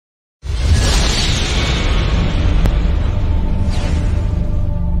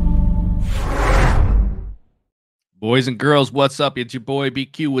Boys and girls, what's up? It's your boy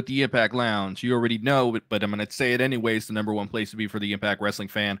BQ with the Impact Lounge. You already know, but I'm going to say it anyways. The number one place to be for the Impact Wrestling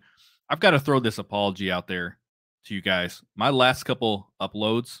fan. I've got to throw this apology out there to you guys. My last couple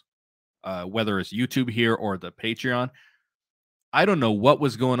uploads, whether it's YouTube here or the Patreon, I don't know what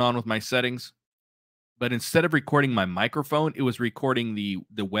was going on with my settings, but instead of recording my microphone, it was recording the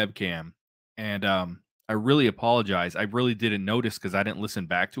webcam, and I really apologize. I really didn't notice because I didn't listen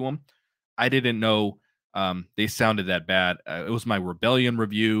back to them. I didn't know they sounded that bad. It was my Rebellion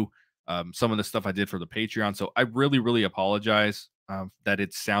review, some of the stuff I did for the Patreon. So I really, really apologize that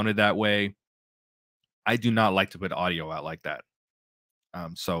it sounded that way. I do not like to put audio out like that.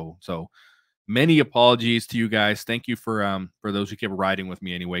 So many apologies to you guys. Thank you for those who kept riding with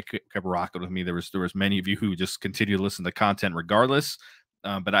me anyway, kept rocking with me. There was many of you who just continue to listen to content regardless.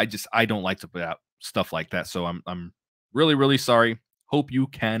 But I don't like to put out stuff like that. So I'm really, really sorry. Hope you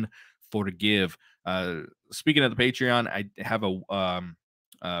can forgive. Speaking of the Patreon, I have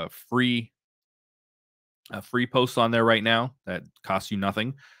a free post on there right now that costs you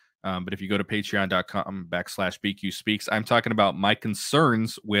nothing. But if you go to patreon.com/BQ Speaks, I'm talking about my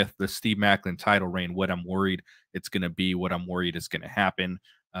concerns with the Steve Maclin title reign, what I'm worried it's going to be, what I'm worried is going to happen.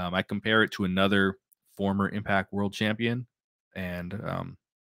 I compare it to another former Impact World Champion, and I'm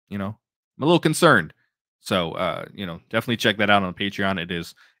a little concerned. So definitely check that out on Patreon. It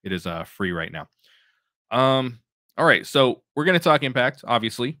is free right now. All right, so we're going to talk Impact,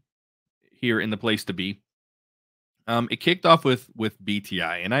 obviously, here in the place to be. It kicked off with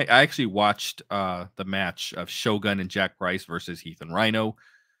BTI, and I actually watched the match of Shogun and Jack Price versus Heath and Rhino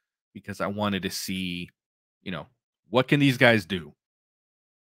because I wanted to see, what can these guys do?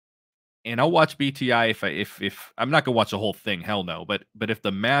 And I'll watch BTI if I'm not gonna watch the whole thing, hell no. But if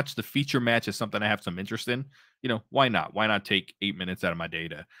the feature match is something I have some interest in, why not? Why not take 8 minutes out of my day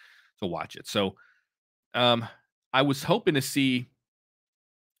to watch it? So um I was hoping to see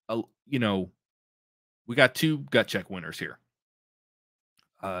a we got two gut check winners here.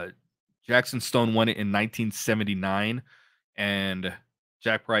 Jackson Stone won it in 1979, and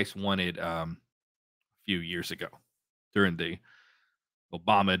Jack Price won it a few years ago during the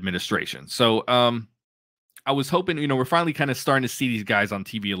Obama administration. So I was hoping, we're finally kind of starting to see these guys on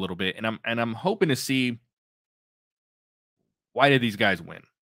TV a little bit, and I'm hoping to see, why did these guys win?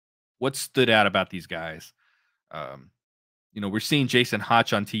 What stood out about these guys? Um, we're seeing Jason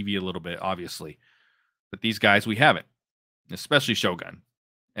Hotch on TV a little bit, obviously, but these guys we haven't, especially Shogun.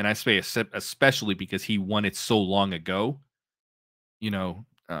 And I say especially because he won it so long ago. You know,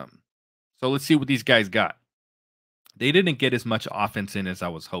 um, so let's see what these guys got. They didn't get as much offense in as I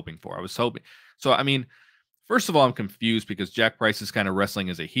was hoping for. I was hoping. So I mean, first of all, I'm confused because Jack Price is kind of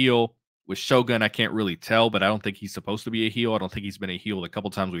wrestling as a heel. With Shogun, I can't really tell, but I don't think he's supposed to be a heel. I don't think he's been a heel the couple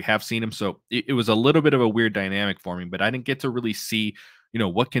times we have seen him. So it was a little bit of a weird dynamic for me, but I didn't get to really see,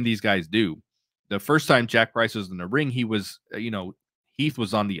 what can these guys do? The first time Jack Price was in the ring, he was, Heath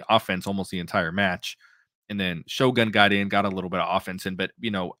was on the offense almost the entire match. And then Shogun got in, got a little bit of offense in, but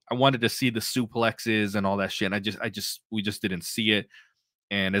I wanted to see the suplexes and all that shit. And we just didn't see it.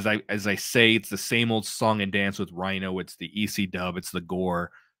 And as I say, it's the same old song and dance with Rhino. It's the EC dub. It's the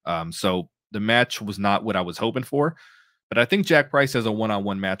gore. So the match was not what I was hoping for. But I think Jack Price has a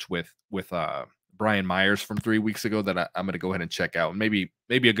one-on-one match with Brian Myers from 3 weeks ago that I'm going to go ahead and check out. And maybe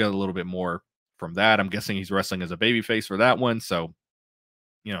I get a little bit more from that. I'm guessing he's wrestling as a babyface for that one. So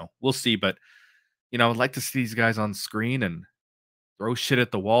we'll see. But I would like to see these guys on screen and throw shit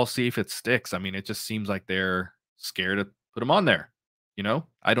at the wall, see if it sticks. I mean, it just seems like they're scared to put them on there.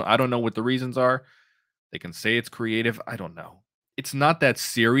 I don't know what the reasons are. They can say it's creative. I don't know. It's not that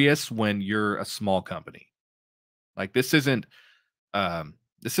serious when you're a small company. Like this isn't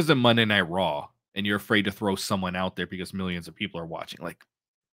Monday Night Raw and you're afraid to throw someone out there because millions of people are watching. Like,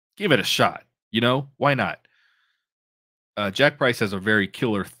 give it a shot. Why not? Jack Price has a very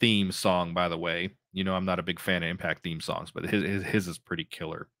killer theme song, by the way. I'm not a big fan of Impact theme songs, but his is pretty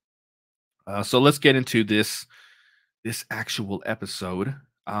killer. So let's get into this actual episode.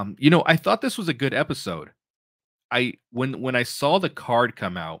 I thought this was a good episode. When I saw the card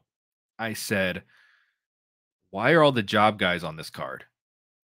come out, I said, why are all the job guys on this card?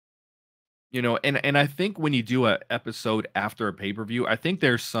 And I think when you do a episode after a pay-per-view, I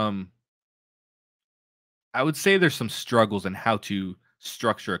would say there's some struggles in how to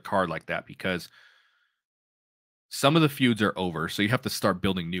structure a card like that because some of the feuds are over, so you have to start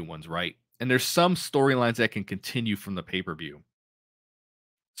building new ones, right? And there's some storylines that can continue from the pay-per-view.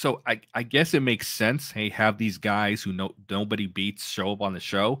 So I guess it makes sense. Hey, have these guys who nobody beats show up on the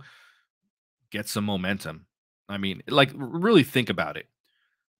show, get some momentum. I mean, like really think about it.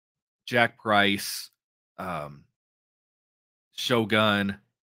 Jack Price, Shogun,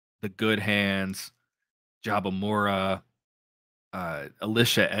 the Good Hands, Jabamura,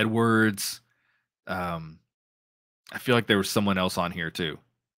 Alicia Edwards. Um, I feel like there was someone else on here too.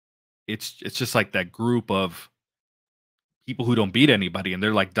 It's just like that group of people who don't beat anybody and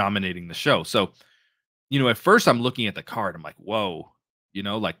they're like dominating the show. So, at first I'm looking at the card, I'm like, whoa,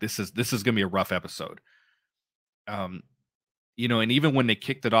 like this is gonna be a rough episode. Um, and even when they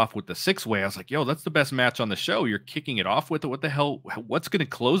kicked it off with the six-way, I was like, yo, that's the best match on the show. You're kicking it off with it. What the hell? What's gonna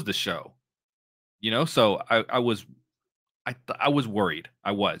close the show? So I was worried.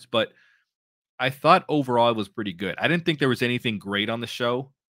 I was, but I thought overall it was pretty good. I didn't think there was anything great on the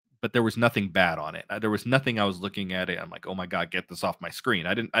show, but there was nothing bad on it. There was nothing I was looking at it. I'm like, oh my God, get this off my screen.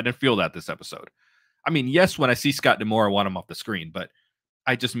 I didn't feel that this episode. I mean, yes, when I see Scott D'Amore, I want him off the screen, but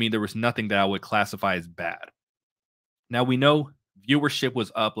I just mean there was nothing that I would classify as bad. Now we know viewership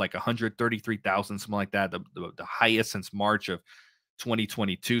was up like 133,000, something like that, the highest since March of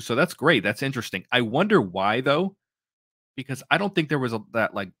 2022. So that's great. That's interesting. I wonder why though, because I don't think there was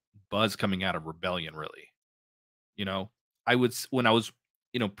that like buzz coming out of Rebellion really. You know, when I was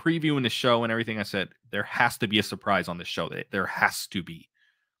previewing the show and everything, I said there has to be a surprise on this show. There has to be,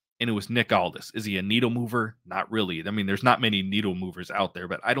 and it was Nick Aldis. Is he a needle mover? Not really. I mean, there's not many needle movers out there,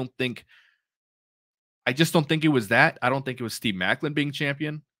 but I just don't think it was that. I don't think it was Steve Maclin being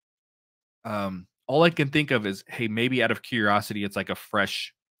champion. All I can think of is, hey, maybe out of curiosity, it's a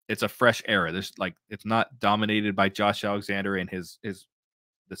fresh era. There's like, it's not dominated by Josh Alexander and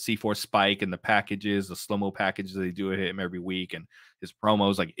the C4 spike and the packages, the slow-mo packages they do at him every week and his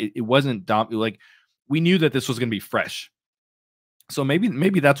promos. Like it wasn't like we knew that this was going to be fresh. So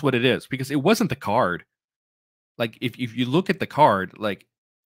maybe that's what it is, because it wasn't the card. Like if you look at the card, like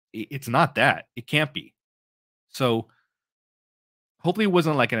it's not that. It can't be. So hopefully it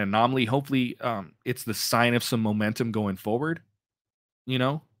wasn't like an anomaly. Hopefully it's the sign of some momentum going forward, you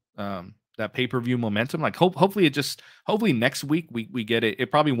know? That pay-per-view momentum. Like hopefully next week we get it.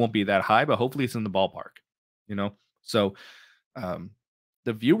 It probably won't be that high, but hopefully it's in the ballpark, you know? So the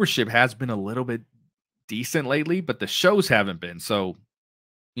viewership has been a little bit decent lately, but the shows haven't been. So,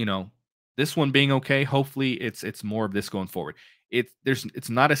 this one being okay, hopefully it's more of this going forward. It's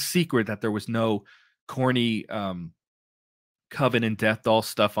not a secret that there was no corny Coven and Death Doll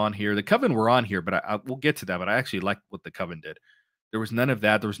stuff on here. The Coven were on here, but we'll get to that. But I actually like what the Coven did. There was none of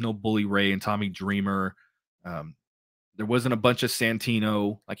that. There was no Bully Ray and Tommy Dreamer. There wasn't a bunch of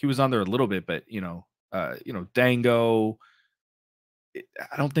Santino. Like he was on there a little bit, but Dango.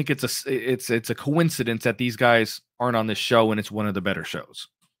 I don't think it's a coincidence that these guys aren't on this show and it's one of the better shows.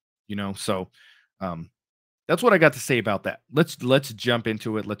 So that's what I got to say about that. Let's jump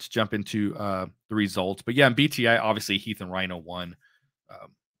into it. Let's jump into the results. But yeah, in BTI, obviously Heath and Rhino won.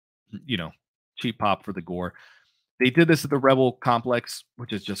 Cheap pop for the gore. They did this at the Rebel Complex,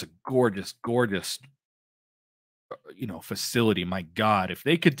 which is just a gorgeous, gorgeous, facility. My God, if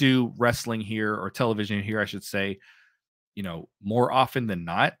they could do wrestling here or television here, I should say, more often than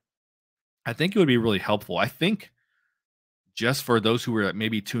not, I think it would be really helpful. I think just for those who were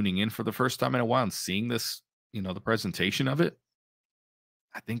maybe tuning in for the first time in a while and seeing this, the presentation of it,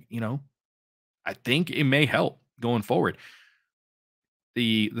 I think it may help going forward.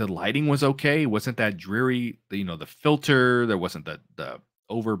 The lighting was okay. It wasn't that dreary. The filter, there wasn't the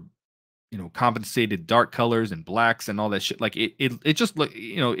over, compensated dark colors and blacks and all that shit. Like it just looked,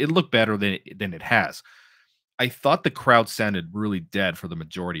 it looked better than it has. I thought the crowd sounded really dead for the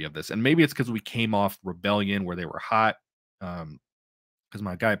majority of this. And maybe it's because we came off Rebellion where they were hot. Because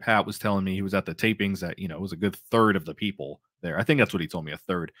my guy Pat was telling me he was at the tapings that, it was a good third of the people there. I think that's what he told me, a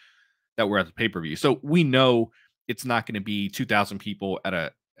third that were at the pay-per-view. So we know it's not going to be 2,000 people at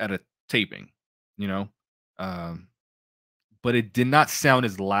a taping, but it did not sound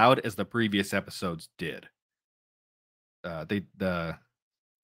as loud as the previous episodes did. I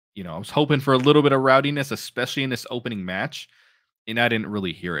was hoping for a little bit of rowdiness, especially in this opening match, and I didn't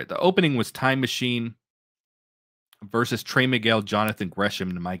really hear it. The opening was Time Machine versus Trey Miguel, Jonathan Gresham,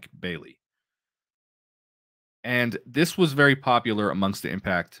 and Mike Bailey. And this was very popular amongst the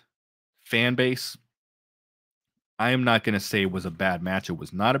Impact fan base. I am not going to say it was a bad match. It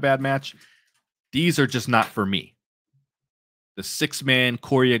was not a bad match. These are just not for me. The 6-man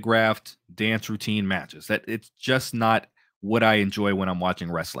choreographed dance routine matches. That it's just not what I enjoy when I'm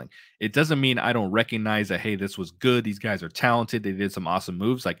watching wrestling. It doesn't mean I don't recognize that, hey, this was good. These guys are talented. They did some awesome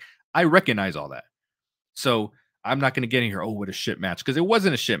moves. Like, I recognize all that. So I'm not going to get in here, oh, what a shit match. Because it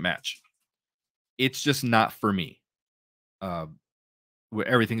wasn't a shit match. It's just not for me. Where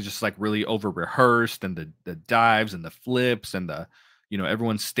everything's just like really over rehearsed, and the dives and the flips and the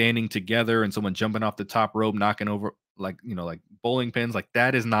everyone's standing together and someone jumping off the top rope, knocking over like like bowling pins. Like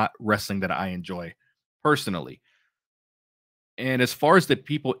that is not wrestling that I enjoy personally. And as far as the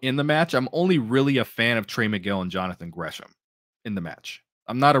people in the match, I'm only really a fan of Trey Miguel and Jonathan Gresham in the match.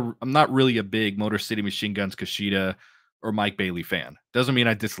 I'm not really a big Motor City Machine Guns Kushida or Mike Bailey fan. Doesn't mean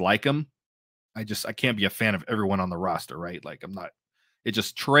I dislike them. I can't be a fan of everyone on the roster, right? Like I'm not. It's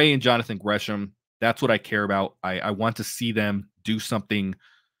just Trey and Jonathan Gresham. That's what I care about. I want to see them do something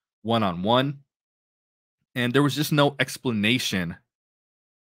one on one. And there was just no explanation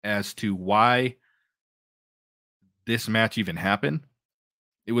as to why this match even happened.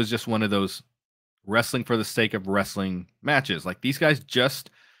 It was just one of those wrestling for the sake of wrestling matches. Like these guys just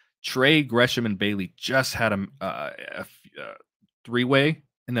Trey, Gresham, and Bailey just had a three-way,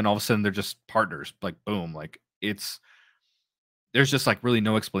 and then all of a sudden they're just partners. Like boom, like there's just like really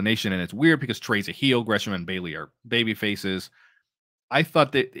no explanation, and it's weird because Trey's a heel, Gresham and Bailey are baby faces. I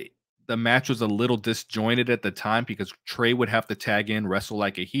thought that the match was a little disjointed at the time because Trey would have to tag in, wrestle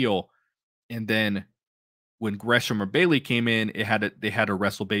like a heel, and then when Gresham or Bailey came in, they had to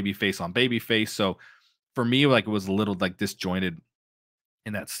wrestle babyface on babyface. So for me, like it was a little like disjointed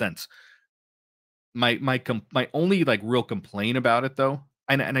in that sense. My only like real complaint about it though,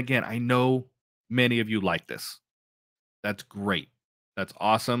 and again, I know many of you like this. That's great. That's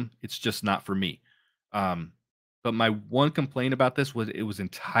awesome. It's just not for me. Um, but my one complaint about this was it was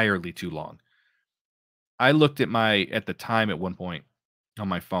entirely too long. I looked at the time at one point on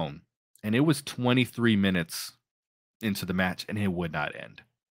my phone, and it was 23 minutes into the match, and it would not end.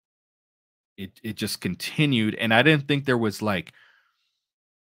 It just continued, and I didn't think there was like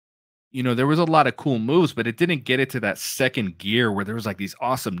there was a lot of cool moves, but it didn't get it to that second gear where there was like these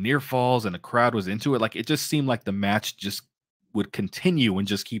awesome near falls and the crowd was into it. Like it just seemed like the match just would continue and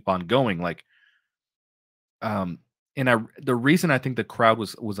just keep on going. Like, um, and the reason I think the crowd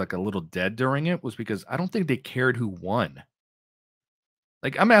was like a little dead during it was because I don't think they cared who won.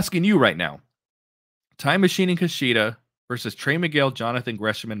 Like I'm asking you right now, Time Machine and Kushida versus Trey Miguel, Jonathan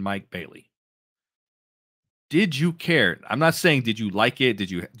Gresham, and Mike Bailey. Did you care? I'm not saying did you like it?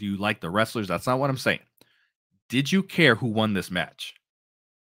 Do you like the wrestlers? That's not what I'm saying. Did you care who won this match?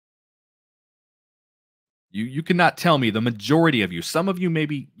 You cannot tell me the majority of you. Some of you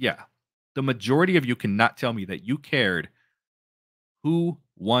maybe, yeah. The majority of you cannot tell me that you cared who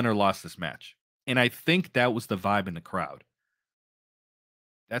won or lost this match. And I think that was the vibe in the crowd.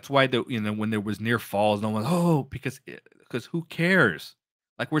 That's why when there was near falls, no one, oh, because who cares?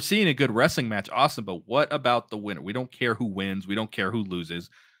 Like we're seeing a good wrestling match, awesome, but what about the winner? We don't care who wins, we don't care who loses.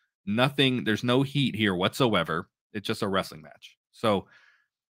 Nothing, there's no heat here whatsoever. It's just a wrestling match. So,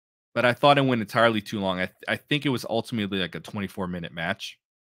 but I thought it went entirely too long. I think it was ultimately like a 24-minute match.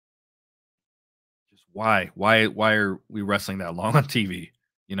 Just why are we wrestling that long on TV?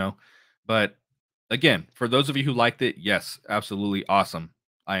 You know, but again, for those of you who liked it, yes, absolutely awesome.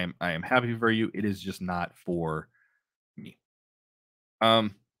 I am happy for you. It is just not for me.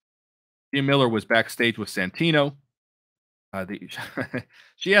 Um, Ian Miller was backstage with Santino. The,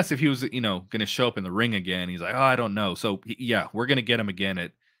 she asked if he was, going to show up in the ring again. He's like, oh, I don't know. So yeah, we're going to get him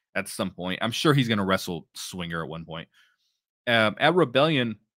again at some point. I'm sure he's going to wrestle Swinger at one point. At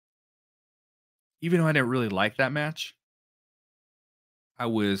Rebellion, even though I didn't really like that match, I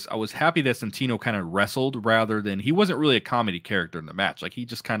was happy that Santino kind of wrestled rather than he wasn't really a comedy character in the match. Like he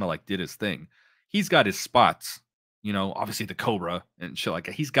just kind of like did his thing. He's got his spots, obviously the Cobra and shit like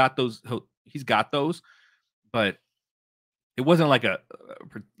that. He's got those. He's got those, but it wasn't like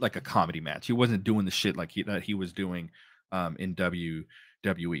a comedy match. He wasn't doing the shit like that he was doing in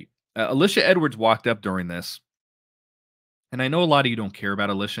WWE. Alicia Edwards walked up during this, and I know a lot of you don't care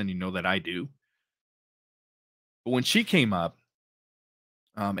about Alicia, and you know that I do. But when she came up,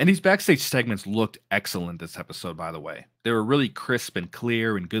 and these backstage segments looked excellent this episode, by the way. They were really crisp and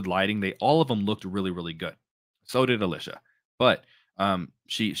clear and good lighting. All of them looked really, really good. So did Alicia. But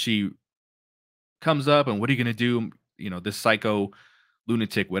she comes up and what are you gonna do? This psycho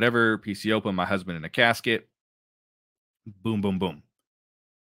lunatic, whatever, PC open, my husband in a casket. Boom, boom, boom.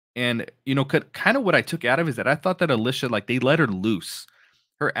 And kind of what I took out of it is that I thought that Alicia, like they let her loose.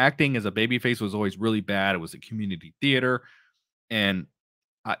 Her acting as a babyface was always really bad. It was a community theater. And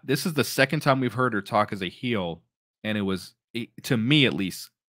this is the second time we've heard her talk as a heel, and to me at least,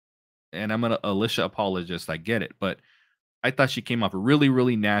 and I'm an Alicia apologist, I get it, but I thought she came off really,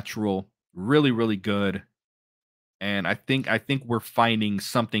 really natural, really, really good, and I think we're finding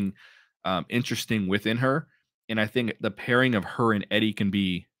something interesting within her, and I think the pairing of her and Eddie can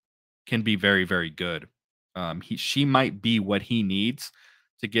be very, very good. She might be what he needs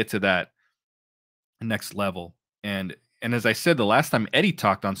to get to that next level, and as I said the last time Eddie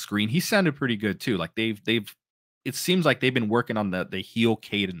talked on screen, he sounded pretty good too. Like they've it seems like they've been working on the heel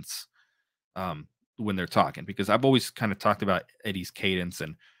cadence when they're talking, because I've always kind of talked about Eddie's cadence,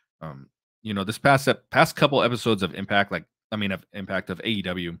 and um, this past couple episodes of Impact, like I mean of Impact of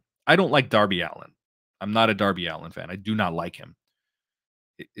AEW, I don't like Darby Allin. I'm not a Darby Allin fan. I do not like him.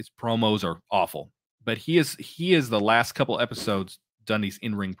 His promos are awful, but he is the last couple episodes done these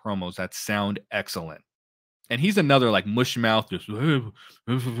in ring promos that sound excellent, and he's another like mush mouth, just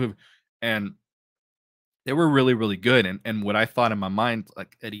and they were really really good. And what I thought in my mind,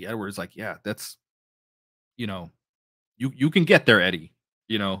 like Eddie Edwards, like yeah, that's you know you can get there, Eddie.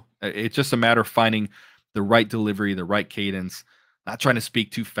 It's just a matter of finding the right delivery, the right cadence, not trying to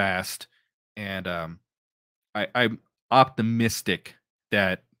speak too fast, and I'm optimistic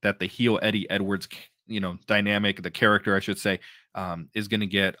that the heel Eddie Edwards, dynamic, the character, I should say, is going to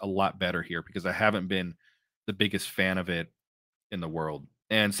get a lot better here, because I haven't been the biggest fan of it in the world.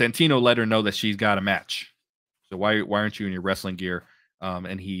 And Santino let her know that she's got a match. So why aren't you in your wrestling gear?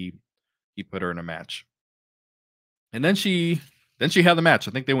 And he put her in a match, and then she had the match.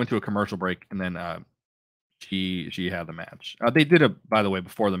 I think they went to a commercial break, and then she had the match. They did, a by the way,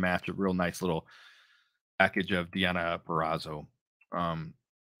 before the match, a real nice little package of Deanna Purrazzo. Um,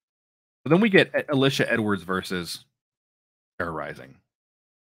 but then we get Alicia Edwards versus Terrorizing.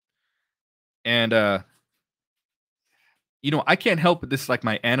 And I can't help but this, like,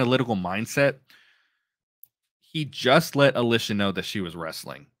 my analytical mindset. He just let Alicia know that she was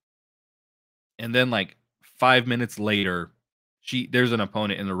wrestling. And then like 5 minutes later, there's an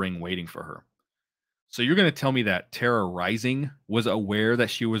opponent in the ring waiting for her. So you're gonna tell me that Terra Rising was aware that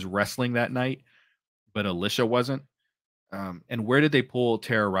she was wrestling that night, but Alicia wasn't? And where did they pull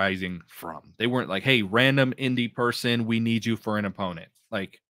Terra Rising from? They weren't like, hey, random indie person, we need you for an opponent.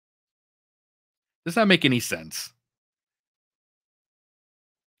 Like, does not make any sense.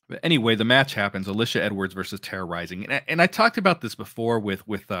 But anyway, the match happens. Alicia Edwards versus Terra Rising. And I talked about this before with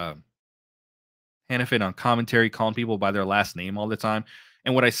Hannafin on commentary, calling people by their last name all the time.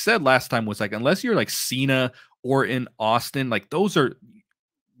 And what I said last time was, like, unless you're like Cena or in Austin, like those are,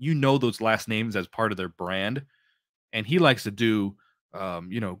 those last names as part of their brand. And he likes to do,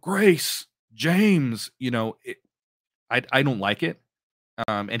 Grace, James, I don't like it.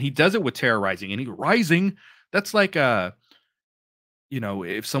 And he does it with Terrorizing, and he Rising. That's like, if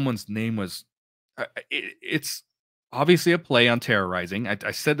someone's name was, it's obviously a play on Terrorizing.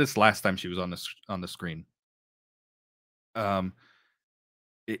 I said this last time she was on the screen.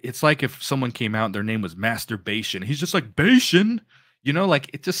 It's like if someone came out and their name was Masturbation. He's just like Bation, like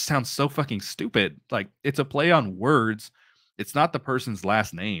it just sounds so fucking stupid. Like, it's a play on words. It's not the person's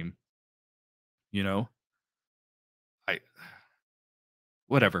last name. You know, I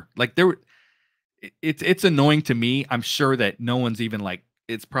whatever. Like it's annoying to me. I'm sure that no one's even like,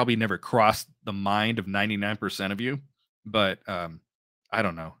 it's probably never crossed the mind of 99% of you. But I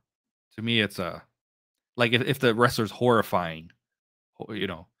don't know. To me, it's like if the wrestler's horrifying, you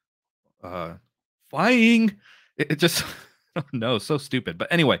know, uh flying. It just no, so stupid.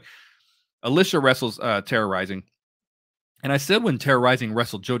 But anyway, Alicia wrestles Terrorizing. And I said when Terrorizing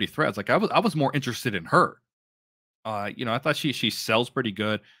wrestled Jody Threads, like I was more interested in her. I thought she sells pretty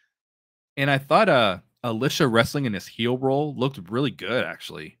good. And I thought Alicia wrestling in this heel role looked really good,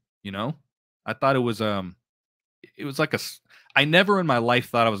 actually. I thought it was like I never in my life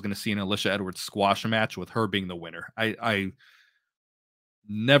thought I was going to see an Alicia Edwards squash match with her being the winner. I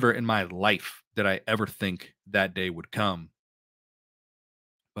never in my life did I ever think that day would come.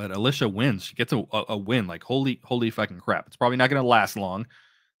 But Alicia wins. She gets a win. Like, holy fucking crap! It's probably not going to last long,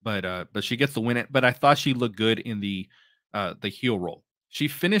 but she gets the win. But I thought she looked good in the heel role. She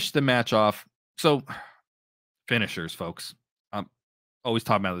finished the match off. So finishers, folks. I'm always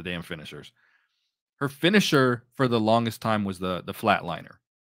talking about the damn finishers. Her finisher for the longest time was the flatliner,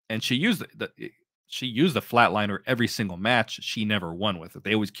 and she used she used the flatliner every single match. She never won with it.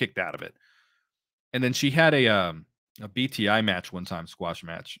 They always kicked out of it. And then she had a BTI match one time, squash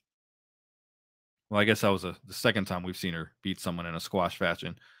match. Well, I guess that was the second time we've seen her beat someone in a squash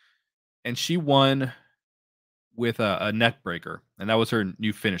fashion, and she won with a neck breaker, and that was her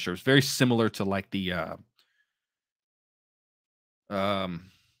new finisher. It's very similar to like the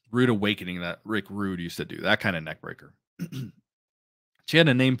Rude Awakening that Rick Rude used to do, that kind of neck breaker. She had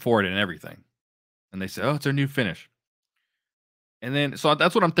a name for it and everything, and they said, "Oh, it's her new finish." And then, so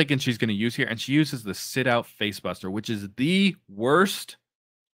that's what I'm thinking she's going to use here, and she uses the sit out facebuster, which is the worst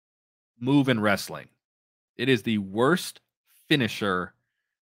move in wrestling. It is the worst finisher.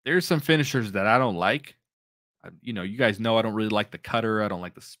 There's some finishers that I don't like. You guys know I don't really like the cutter. I don't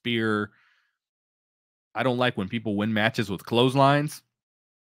like the spear. I don't like when people win matches with clotheslines.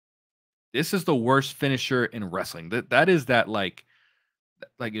 This is the worst finisher in wrestling. That is that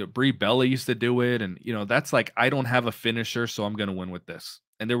Brie Bella used to do it, and that's like I don't have a finisher, so I'm gonna win with this.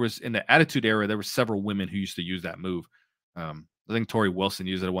 And there was in the Attitude Era, there were several women who used to use that move. I think Tori Wilson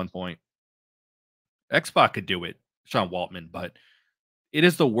used it at one point. X-Pac could do it, Sean Waltman, but it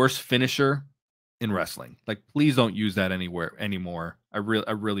is the worst finisher in wrestling. Like, please don't use that anywhere anymore. I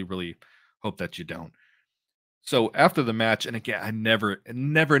really, really hope that you don't. So after the match, and again, I never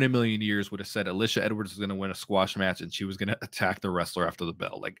in a million years would have said Alicia Edwards was going to win a squash match and she was going to attack the wrestler after the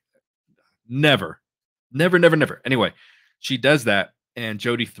bell. Like, never, never, never, never. Anyway, she does that, and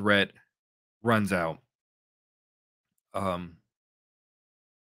Jody Threat runs out.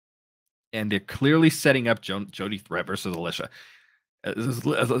 And they're clearly setting up Jody Threat versus Alicia. Is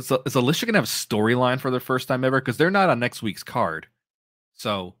Alicia going to have a storyline for the first time ever? Because they're not on next week's card.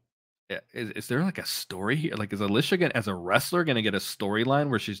 So is there like a story here? Like, is Alicia as a wrestler going to get a storyline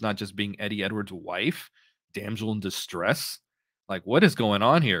where she's not just being Eddie Edwards' wife, damsel in distress? Like, what is going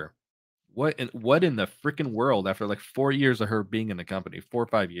on here? What in the freaking world after like 4 years of her being in the company, 4 or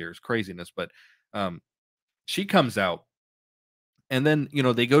 5 years, craziness. But she comes out, and then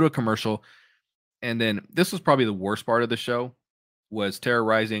they go to a commercial, and then this was probably the worst part of the show was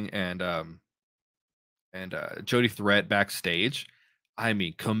Terrorizing and Jody Threat backstage. I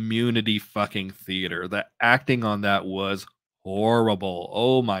mean, community fucking theater. The acting on that was horrible.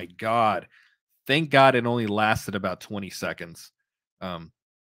 Oh my god. Thank God it only lasted about 20 seconds.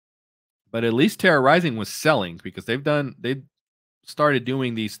 But at least Terrorizing was selling, because they started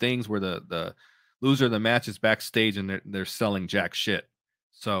doing these things where the loser of the match is backstage and they're selling jack shit.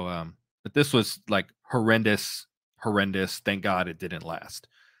 So but this was like horrendous. Thank God it didn't last.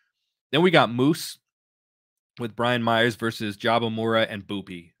 Then we got Moose with Brian Myers versus Jabamura and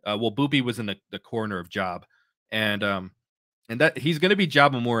Boopy. Well, Boopy was in the corner of Job, and that he's going to be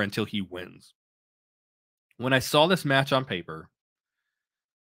Jabamura until he wins. When I saw this match on paper,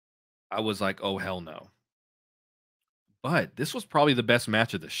 I was like, "Oh hell no!" But this was probably the best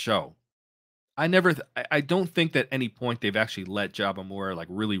match of the show. I don't think that any point they've actually let Jabamura like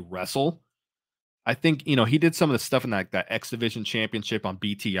really wrestle. I think he did some of the stuff in that X Division Championship on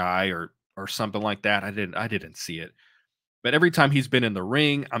BTI or something like that. I didn't see it. But every time he's been in the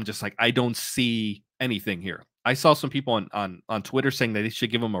ring, I'm just like, I don't see anything here. I saw some people on Twitter saying that they should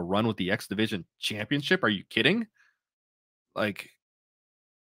give him a run with the X Division Championship. Are you kidding? Like,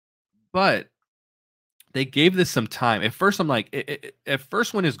 but they gave this some time. At first, I'm like, at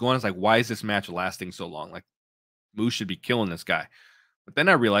first when it's going, it's like, why is this match lasting so long? Like, Moose should be killing this guy. But then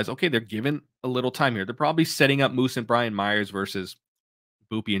I realized, okay, they're giving a little time here. They're probably setting up Moose and Brian Myers versus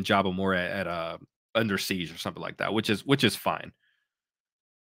Boopy and Jabamura at Under Siege or something like that, which is fine.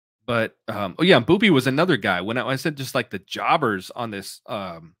 But oh yeah, Boopy was another guy. When I said just like the jobbers on this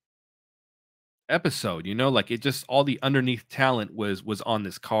episode, like it just all the underneath talent was on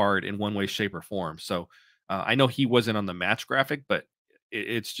this card in one way, shape, or form. So I know he wasn't on the match graphic, but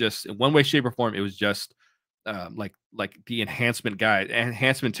it's just in one way, shape, or form. It was just like the enhancement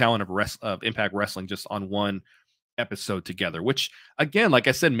talent of Impact Wrestling just on one episode together. Which again, like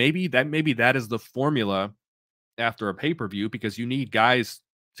I said, maybe that is the formula after a pay-per-view, because you need guys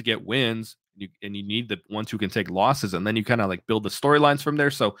to get wins, and you need the ones who can take losses, and then you kind of like build the storylines from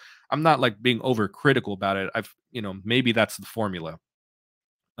there. So I'm not like being overcritical about it. Maybe that's the formula.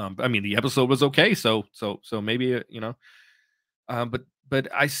 I mean, the episode was okay, so maybe but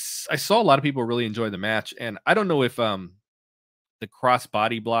I saw a lot of people really enjoy the match, and I don't know if the cross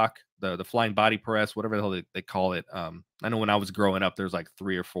body block, the flying body press, whatever the hell they call it. I know when I was growing up, there's like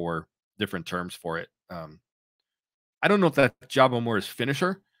 3 or 4 different terms for it. I don't know if that's Jabamura's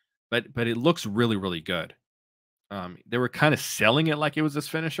finisher, but it looks really, really good. They were kind of selling it like it was his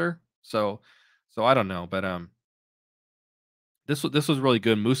finisher, so I don't know, but this was really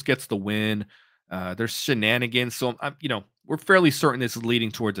good. Moose gets the win. There's shenanigans, so we're fairly certain this is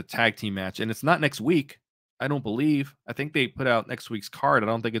leading towards a tag team match, and it's not next week. I don't believe. I think they put out next week's card. I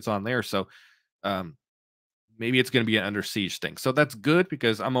don't think it's on there, so maybe it's going to be an Under Siege thing. So that's good,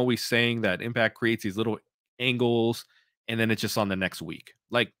 because I'm always saying that Impact creates these little angles, and then it's just on the next week.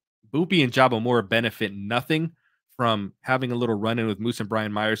 Like Boopy and Jabamura benefit nothing from having a little run in with Moose and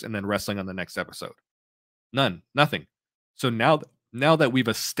Brian Myers and then wrestling on the next episode. Nothing. So now that we've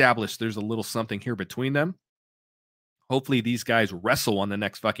established there's a little something here between them, hopefully these guys wrestle on the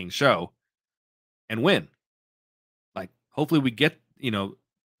next fucking show and win. Like, hopefully we get, the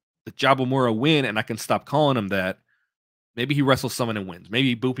Jabamura win, and I can stop calling him that. Maybe he wrestles someone and wins.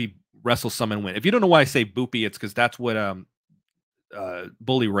 Maybe Boopy wrestles someone and wins. If you don't know why I say Boopy, it's because that's what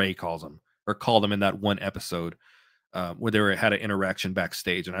Bully Ray calls him, or called him in that one episode. where they had an interaction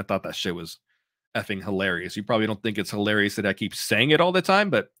backstage, and I thought that shit was effing hilarious. You probably don't think it's hilarious that I keep saying it all the time,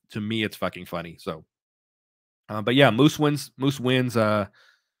 but to me, it's fucking funny. So, but yeah, Moose wins. Moose wins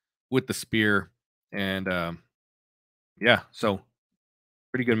with the spear, and yeah, so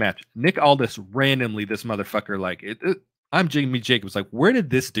pretty good match. Nick Aldis randomly, this motherfucker, like I'm Jimmy Jacobs. Like, where did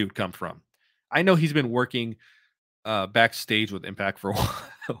this dude come from? I know he's been working backstage with Impact for a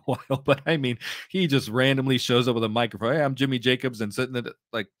a while, but I mean, he just randomly shows up with a microphone. Hey, I'm Jimmy Jacobs, and sitting there,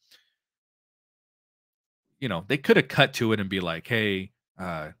 like, they could have cut to it and be like, hey,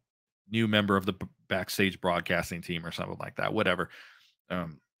 new member of the backstage broadcasting team or something like that, whatever.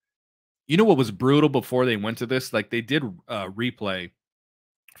 Um, what was brutal before they went to this? Like, they did replay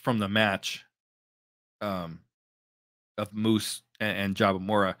from the match um, of Moose and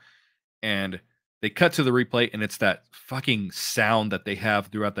Jabamura, and they cut to the replay, and it's that fucking sound that they have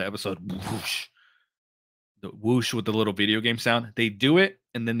throughout the episode. Whoosh, the whoosh with the little video game sound. They do it,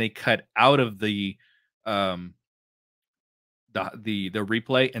 and then they cut out of um the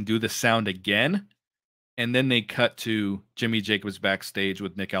replay and do the sound again, and then they cut to Jimmy Jacobs backstage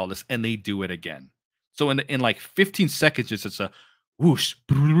with Nick Aldis, and they do it again. So in like 15 seconds, it's a whoosh,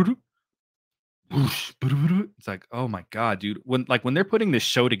 whoosh. It's like, oh my god, dude. When they're putting this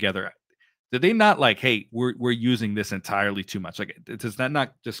show together, did they not like, hey, we're using this entirely too much? Like, does that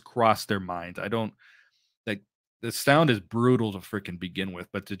not just cross their minds? I don't like the sound is brutal to freaking begin with,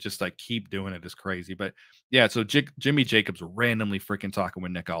 but to just like keep doing it is crazy. But yeah, so Jimmy Jacobs randomly freaking talking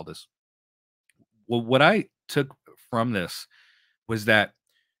with Nick Aldis. Well, what I took from this was that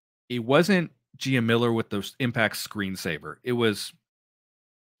it wasn't Gia Miller with the Impact screensaver. It was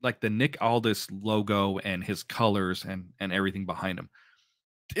like the Nick Aldis logo and his colors and everything behind him.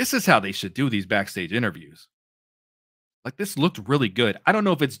 This is how they should do these backstage interviews. Like, this looked really good. I don't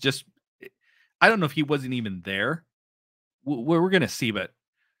know if it's just I don't know if he wasn't even there. We're gonna see, but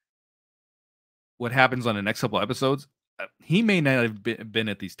what happens on the next couple episodes, he may not have been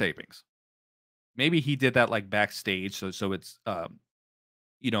at these tapings. Maybe he did that like backstage, so it's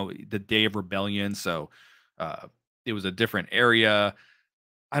the day of rebellion, so uh, it was a different area.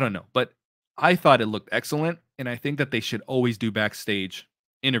 I don't know, but I thought it looked excellent, and I think that they should always do backstage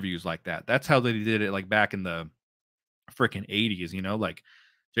interviews like that. That's how they did it, like back in the freaking 80s. Like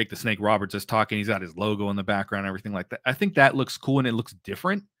Jake the Snake Roberts is talking. He's got his logo in the background, everything like that. I think that looks cool and it looks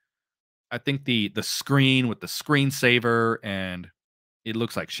different. I think the screen with the screensaver and it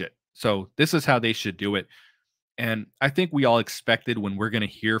looks like shit. So this is how they should do it. And I think we all expected when we're going to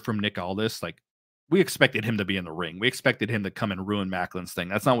hear from Nick Aldis, like we expected him to be in the ring. We expected him to come and ruin Maclin's thing.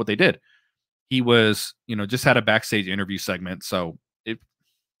 That's not what they did. He was, just had a backstage interview segment. So it's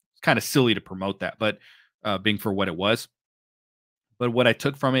kind of silly to promote that, but being for what it was. But what I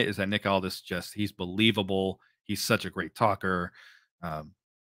took from it is that Nick Aldis he's believable. He's such a great talker.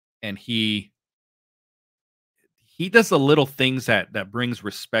 And he does the little things that brings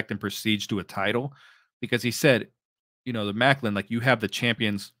respect and prestige to a title, because he said, the Maclin, like, you have the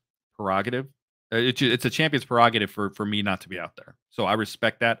champion's prerogative. It's a champion's prerogative for me not to be out there. So I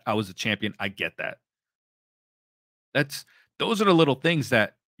respect that. I was a champion. I get that. Those are the little things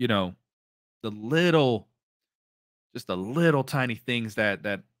that, the little, just the little tiny things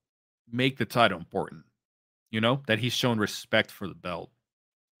that make the title important, that he's shown respect for the belt.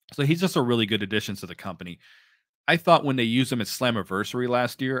 So he's just a really good addition to the company. I thought when they used him at Slammiversary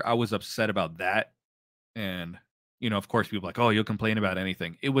last year, I was upset about that. And, of course, people like, oh, you'll complain about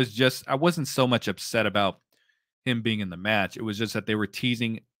anything. It was just, I wasn't so much upset about him being in the match. It was just that they were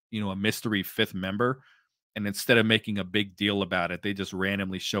teasing, a mystery fifth member. And instead of making a big deal about it, they just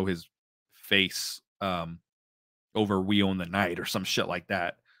randomly show his face over We Own the Night or some shit like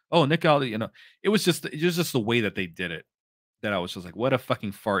that. Oh, Nick Aldis, it was just the way that they did it that I was just like, what a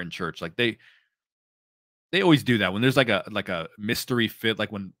fucking fart in church. Like they always do that when there's like a mystery fit,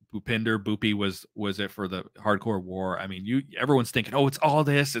 like when Boopy was it for the Hardcore War. I mean, everyone's thinking, oh, it's all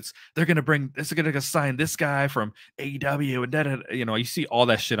this. They're gonna sign this guy from AEW and that. You see all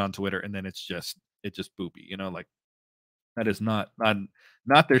that shit on Twitter, and then it's just Boopy. Like that is not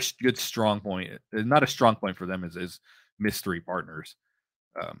their good strong point. Not a strong point for them is mystery partners.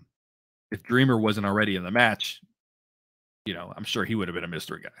 If Dreamer wasn't already in the match, I'm sure he would have been a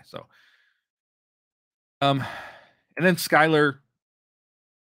mystery guy. So. And then Skyler,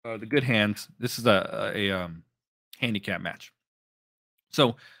 the Good Hands. This is a handicap match.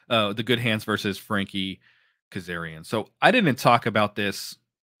 So the Good Hands versus Frankie Kazarian. So I didn't talk about this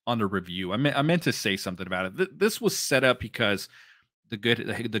on the review. I meant to say something about it. This was set up because the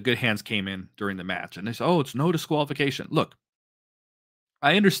Good Hands came in during the match, and they said, "Oh, it's no disqualification." Look,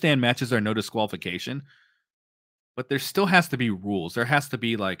 I understand matches are no disqualification, but there still has to be rules. There has to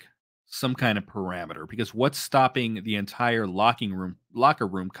be like some kind of parameter because what's stopping the entire locker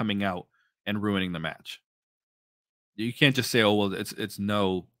room coming out and ruining the match? You can't just say, "Oh, well, it's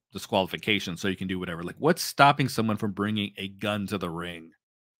no disqualification, so you can do whatever." Like, what's stopping someone from bringing a gun to the ring?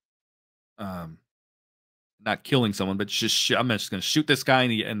 Um, Not killing someone, but just I'm just going to shoot this guy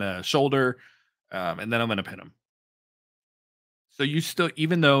in the shoulder, and then I'm going to pin him. So you still,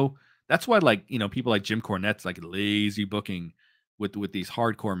 even though that's why, like people like Jim Cornette's like lazy booking with these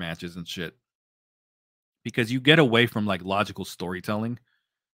hardcore matches and shit because you get away from like logical storytelling.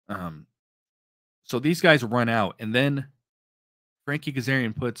 Um, so these guys run out, and then Frankie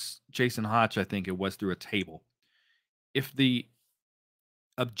Kazarian puts Jason Hotch, I think it was, through a table. If the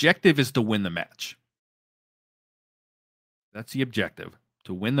objective is to win the match, that's the objective,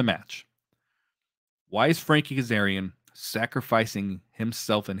 to win the match. Why is Frankie Kazarian sacrificing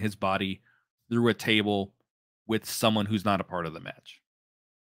himself and his body through a table with someone who's not a part of the match?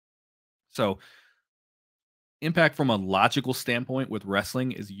 So, impact from a logical standpoint with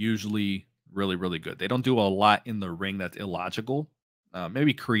wrestling is usually really, really good. They don't do a lot in the ring that's illogical.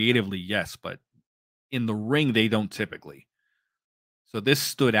 Maybe creatively, yes, but in the ring, they don't typically. So this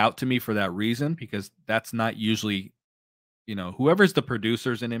stood out to me for that reason because that's not usually, whoever's the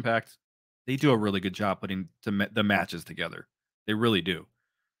producers in Impact, they do a really good job putting the matches together. They really do.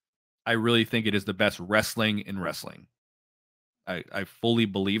 I really think it is the best wrestling in wrestling. I fully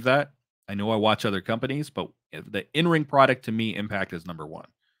believe that. I know I watch other companies, but the in-ring product to me, Impact is number one.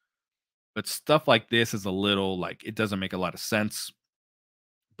 But stuff like this is a little like it doesn't make a lot of sense,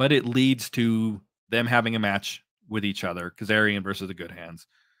 but it leads to them having a match with each other, Kazarian versus the Good Hands.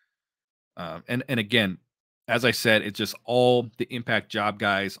 And again, as I said, it's just all the Impact job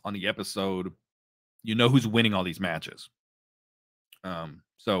guys on the episode. You know who's winning all these matches.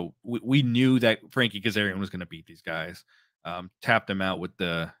 So we knew that Frankie Kazarian was going to beat these guys. Tapped him out with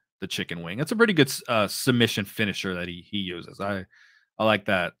the chicken wing. It's a pretty good submission finisher that he uses. I like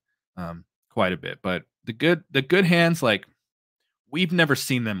that quite a bit. But the good hands, like we've never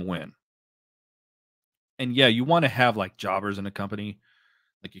seen them win. And yeah, you want to have like jobbers in a company,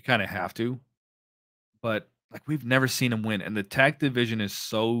 like you kind of have to. But like we've never seen them win, and the tag division is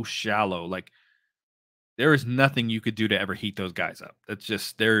so shallow. Like there is nothing you could do to ever heat those guys up. That's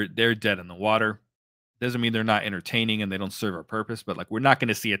just they're dead in the water. Doesn't mean they're not entertaining and they don't serve a purpose, but like we're not going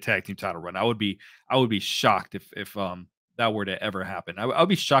to see a tag team title run. I would be shocked if that were to ever happen. I would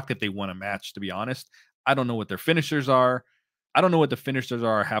be shocked if they won a match. To be honest, I don't know what their finishers are. I don't know what the finishers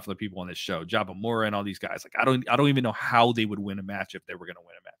are. Half of the people on this show, Jabamura and all these guys, like I don't even know how they would win a match if they were going to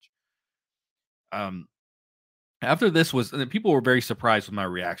win a match. After this was, and people were very surprised with my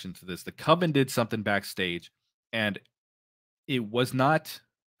reaction to this. The Coven did something backstage, and it was not.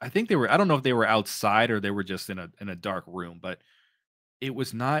 I think they were. I don't know if they were outside or they were just in a dark room, but it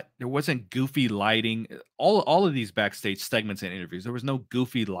was not. There wasn't goofy lighting. All of these backstage segments and interviews, there was no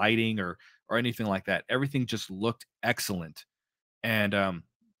goofy lighting or anything like that. Everything just looked excellent, and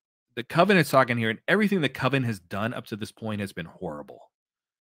the Coven is talking here, and everything the Coven has done up to this point has been horrible.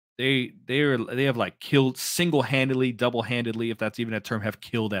 They have like killed single-handedly, double-handedly, if that's even a term, have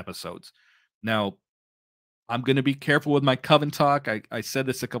killed episodes. Now, I'm gonna be careful with my Coven talk. I said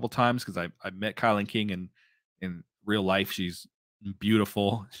this a couple times because I met Kylan King in real life. She's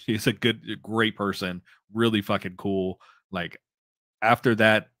beautiful. She's a great person, really fucking cool. Like after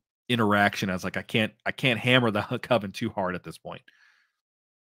that interaction, I was like, I can't hammer the Coven too hard at this point.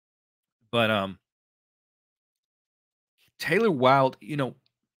 But Taylor Wilde,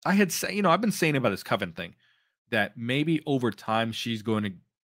 I had say, I've been saying about this Coven thing that maybe over time she's going to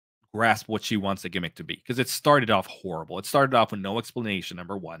grasp what she wants the gimmick to be because it started off horrible. It started off with no explanation,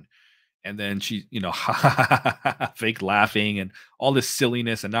 number one, and then she, fake laughing and all this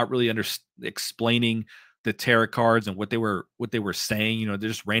silliness and not really explaining the tarot cards and what they were saying. They're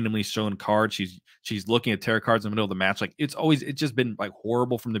just randomly showing cards. She's looking at tarot cards in the middle of the match. Like it's just been like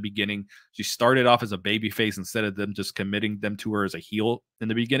horrible from the beginning. She started off as a baby face instead of them just committing them to her as a heel in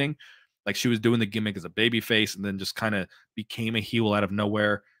the beginning. Like she was doing the gimmick as a baby face and then just kind of became a heel out of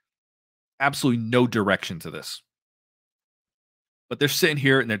nowhere. Absolutely no direction to this. But they're sitting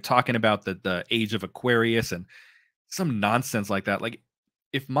here and they're talking about the age of Aquarius and some nonsense like that. Like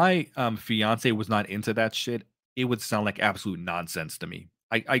if my fiance was not into that shit, it would sound like absolute nonsense to me.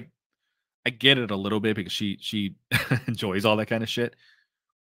 I get it a little bit because she enjoys all that kind of shit.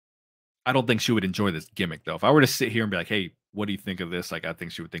 I don't think she would enjoy this gimmick though. If I were to sit here and be like, "Hey, what do you think of this?" Like I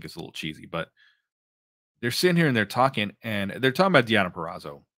think she would think it's a little cheesy, but they're sitting here and they're talking about Deanna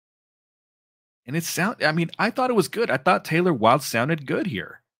Perrazzo. And I mean, I thought it was good. I thought Taylor Wilde sounded good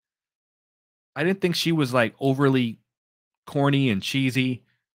here. I didn't think she was like overly corny and cheesy.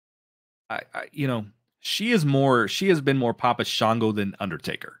 You know, she has been more Papa Shango than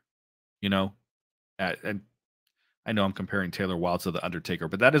Undertaker, you know? And I know I'm comparing Taylor Wilde to the Undertaker,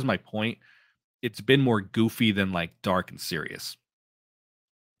 but that is my point. It's been more goofy than like dark and serious.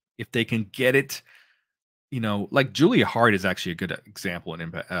 If they can get it, like Julia Hart is actually a good example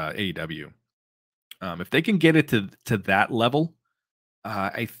in AEW. If they can get it to that level,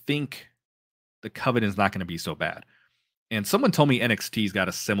 I think the Covenant is not going to be so bad. And someone told me NXT's got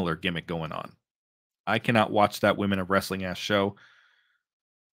a similar gimmick going on. I cannot watch that Women of Wrestling ass show.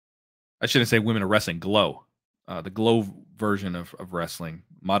 I shouldn't say Women of Wrestling, Glow. The Glow version of wrestling,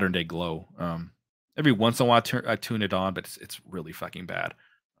 modern day Glow. Every once in a while I tune it on, but it's really fucking bad.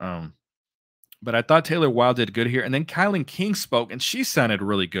 Um, but I thought Taylor Wilde did good here. And then Kylan King spoke, and she sounded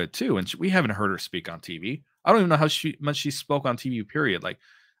really good too. And we haven't heard her speak on TV. I don't even know how much she spoke on TV, period. Like,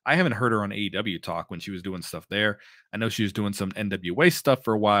 I haven't heard her on AEW talk when she was doing stuff there. I know she was doing some NWA stuff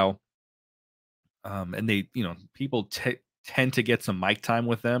for a while. And they, people tend to get some mic time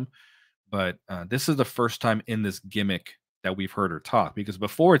with them. But this is the first time in this gimmick that we've heard her talk, because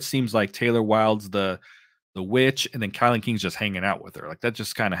before it seems like Taylor Wilde's the witch, and then Kylan King's just hanging out with her. Like, that's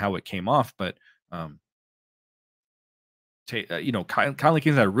just kind of how it came off. But um, Kylan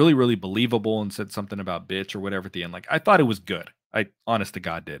King's not really, really believable and said something about bitch or whatever at the end. Like, I thought it was good. I honest to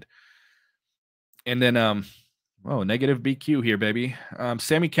God did. And then negative BQ here, baby.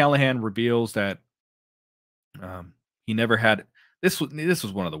 Sammy Callahan reveals that he never had this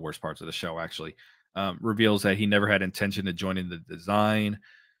was one of the worst parts of the show, actually. Reveals that he never had intention of joining the design.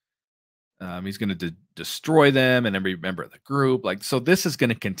 He's going to destroy them and every member of the group. Like, so this is going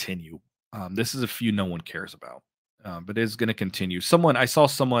to continue. This is a feud no one cares about, but it's going to continue. I saw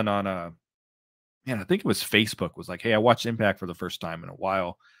someone on I think it was Facebook, was like, "Hey, I watched Impact for the first time in a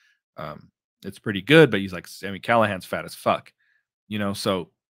while. It's pretty good," but he's like, "Sammy Callahan's fat as fuck," So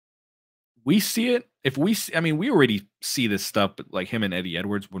we see it. If we, see, I mean, we already see this stuff, but like him and Eddie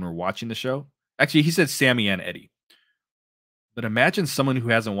Edwards when we're watching the show. Actually, he said Sammy and Eddie. But imagine someone who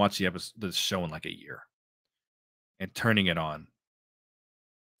hasn't watched the show in like a year and turning it on.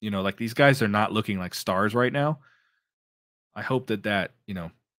 Like, these guys are not looking like stars right now. I hope that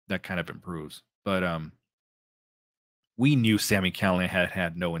kind of improves. But we knew Sammy Callahan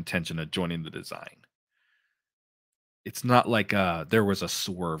had no intention of joining the design. It's not like there was a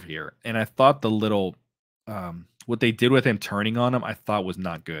swerve here. And I thought the little what they did with him turning on him, I thought was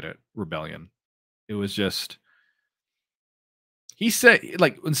not good at Rebellion. It was just, he said,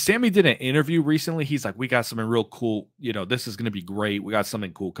 like, when Sammy did an interview recently, he's like, "We got something real cool. This is going to be great. We got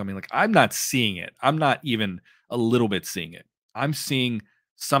something cool coming." Like, I'm not seeing it. I'm not even a little bit seeing it. I'm seeing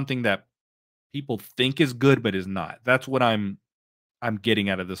something that people think is good, but is not. That's what I'm getting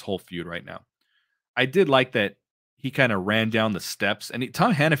out of this whole feud right now. I did like that he kind of ran down the steps, and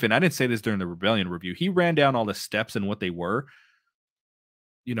Tom Hannafin, I didn't say this during the Rebellion review. He ran down all the steps and what they were.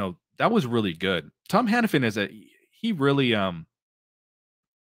 That was really good. Tom Hannafin he really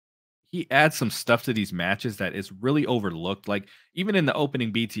he adds some stuff to these matches that is really overlooked. Like, even in the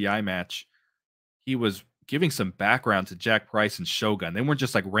opening BTI match, he was giving some background to Jack Price and Shogun. They weren't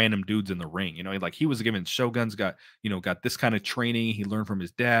just like random dudes in the ring, like he was giving Shogun's got this kind of training he learned from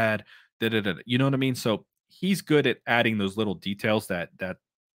his dad. You know what I mean? So he's good at adding those little details that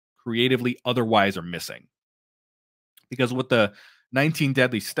creatively otherwise are missing. Because with the 19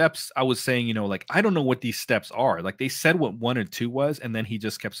 deadly steps, I was saying, like, I don't know what these steps are. Like, they said what 1 and 2 was, and then he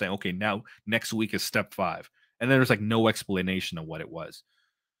just kept saying, "Okay, now next week is step 5." And then there's like no explanation of what it was.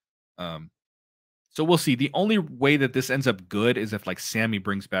 So we'll see. The only way that this ends up good is if like Sammy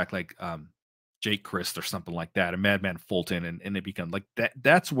brings back like Jake Christ or something like that, a Madman Fulton, and it becomes like that.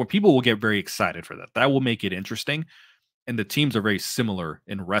 That's where people will get very excited for that. That will make it interesting. And the teams are very similar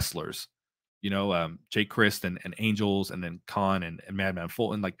in wrestlers. Jake Christ and Angels, and then Khan and Madman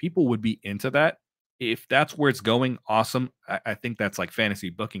Fulton. Like, people would be into that. If that's where it's going, awesome. I think that's like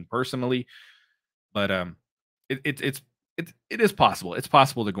fantasy booking personally. But it is possible. It's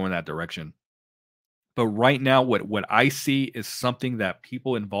possible to go in that direction. But right now, what I see is something that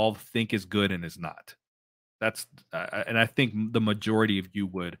people involved think is good and is not. That's and I think the majority of you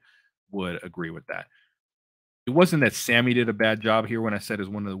would agree with that. It wasn't that Sammy did a bad job here when I said it's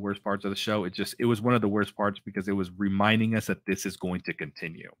one of the worst parts of the show. It was one of the worst parts because it was reminding us that this is going to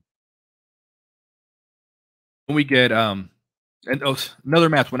continue. When we get another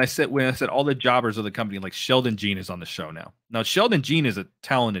match, when I said all the jobbers of the company, like Sheldon Jean is on the show now. Now, Sheldon Jean is a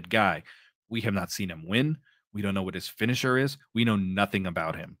talented guy. We have not seen him win. We don't know what his finisher is. We know nothing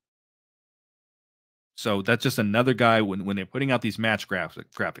about him. So that's just another guy when they're putting out these match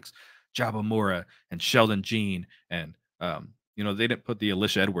graphics. Jabamura and Sheldon Jean and they didn't put the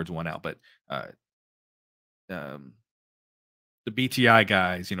Alicia Edwards one out, but uh, um, the BTI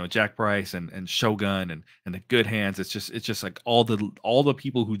guys, Jack Price and Shogun and the Good Hands. It's just like all the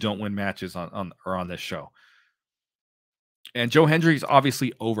people who don't win matches on are on this show. And Joe Hendry's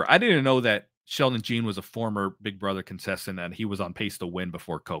obviously over. I didn't know that Sheldon Jean was a former Big Brother contestant and he was on pace to win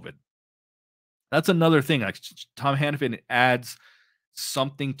before COVID. That's another thing. Like Tom Hannafin adds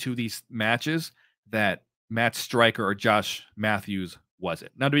something to these matches that Matt Stryker or Josh Matthews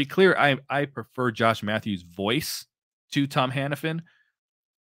wasn't. Now, to be clear, I prefer Josh Matthews' voice to Tom Hannafin,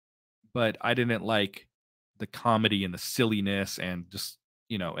 but I didn't like the comedy and the silliness and just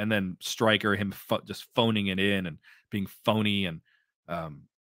and then Stryker him just phoning it in and being phony and um,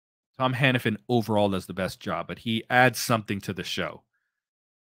 Tom Hannafin overall does the best job, but he adds something to the show.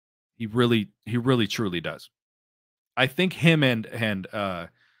 He really truly does. I think him and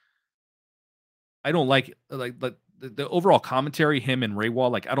I don't like the overall commentary, him and Ray Wall,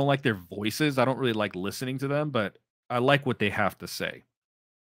 like I don't like their voices. I don't really like listening to them, but I like what they have to say.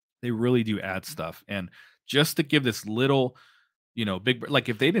 They really do add stuff. And just to give this little, like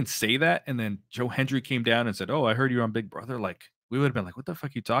if they didn't say that and then Joe Hendry came down and said, "Oh, I heard you on Big Brother," like we would have been like, "What the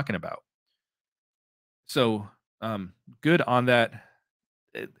fuck are you talking about?" So, good on that.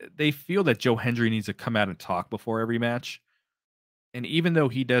 They feel that Joe Hendry needs to come out and talk before every match. And even though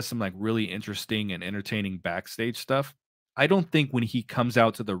he does some like really interesting and entertaining backstage stuff, I don't think when he comes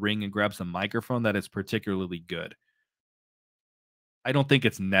out to the ring and grabs the microphone that it's particularly good. I don't think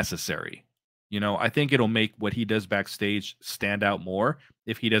it's necessary. I think it'll make what he does backstage stand out more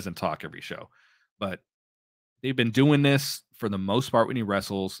if he doesn't talk every show. But they've been doing this for the most part when he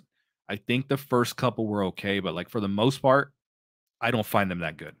wrestles. I think the first couple were okay, but like for the most part, I don't find them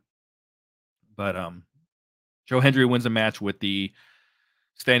that good. But Joe Hendry wins a match with the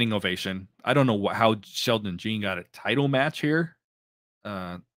standing ovation. I don't know how Sheldon Jean got a title match here.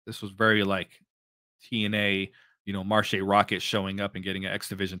 This was very like TNA, Marche Rocket showing up and getting an X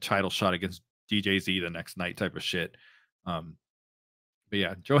Division title shot against DJZ the next night type of shit. But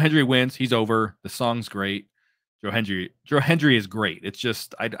yeah, Joe Hendry wins. He's over. The song's great. Joe Hendry is great. It's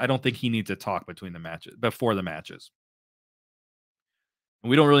just I don't think he needs to talk between the matches before the matches. And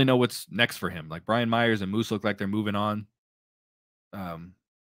we don't really know what's next for him. Like Brian Myers and Moose look like they're moving on.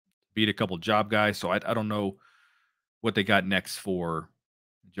 Beat a couple job guys, so I don't know what they got next for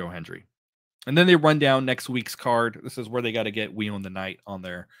Joe Hendry. And then they run down next week's card. This is where they got to get We Own the Night on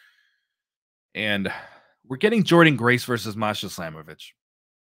there. And we're getting Jordan Grace versus Masha Slamovich.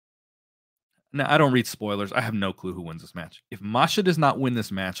 Now, I don't read spoilers. I have no clue who wins this match. If Masha does not win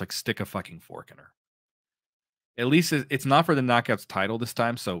this match, like stick a fucking fork in her. At least it's not for the Knockouts title this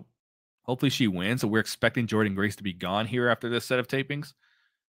time, so hopefully she wins. So we're expecting Jordan Grace to be gone here after this set of tapings.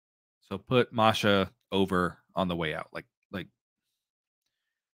 So put Masha over on the way out. Like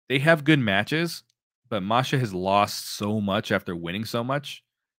they have good matches, but Masha has lost so much after winning so much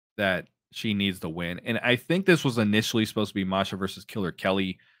that she needs the win. And I think this was initially supposed to be Masha versus Killer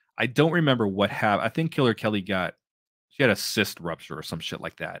Kelly. I don't remember what happened. I think Killer Kelly she had a cyst rupture or some shit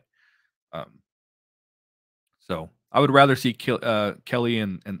like that. So I would rather see Kelly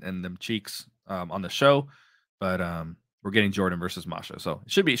and them cheeks on the show, but we're getting Jordan versus Masha, so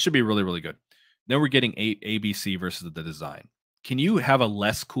it should be really really good. Then we're getting ABC versus the Design. Can you have a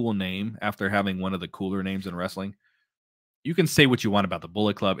less cool name after having one of the cooler names in wrestling? You can say what you want about the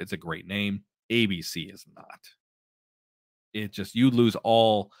Bullet Club; it's a great name. ABC is not. It just you lose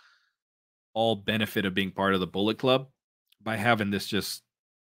all benefit of being part of the Bullet Club by having this just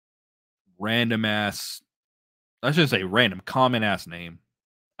random ass. I shouldn't say random, common ass name.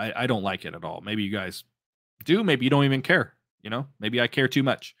 I don't like it at all. Maybe you guys do. Maybe you don't even care. Maybe I care too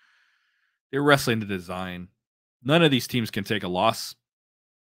much. They're wrestling the Design. None of these teams can take a loss.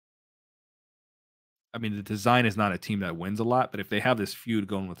 I mean, the Design is not a team that wins a lot, but if they have this feud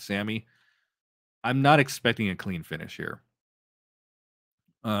going with Sammy, I'm not expecting a clean finish here.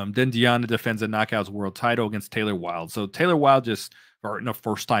 Then Deanna defends a Knockouts World title against Taylor Wilde. So Taylor Wilde in a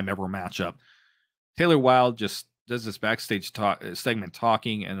first time ever matchup, Taylor Wilde just does this backstage segment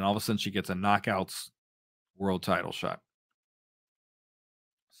talking, and all of a sudden she gets a Knockouts World title shot.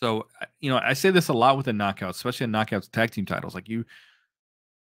 So, I say this a lot with the Knockouts, especially in Knockouts tag team titles. Like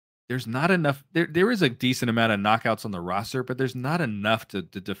there's not enough. There is a decent amount of Knockouts on the roster, but there's not enough to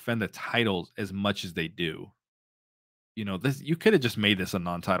defend the titles as much as they do. You could have just made this a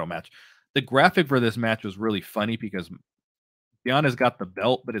non-title match. The graphic for this match was really funny because Deanna's got the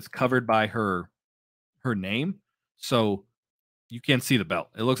belt, but it's covered by her name, so you can't see the belt.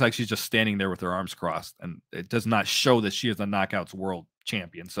 It looks like she's just standing there with her arms crossed, and it does not show that she is the Knockouts World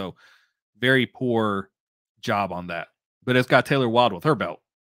Champion. So Very poor job on that. But it's got Taylor Wilde with her belt.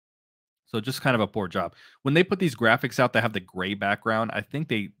 So just kind of a poor job. When they put these graphics out that have the gray background, I think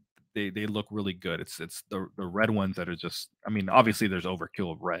they look really good. It's the red ones that are just, I mean, obviously there's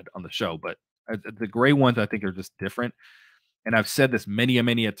overkill of red on the show, but the gray ones I think are just different. And I've said this many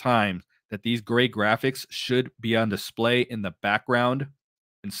a times that these gray graphics should be on display in the background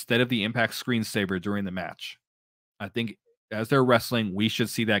instead of the impact screensaver during the match. I think as they're wrestling, we should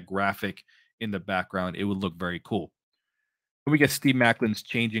see that graphic in the background. It would look very cool. We get Steve Maclin's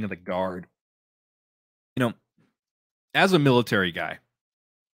changing of the guard. You know, as a military guy,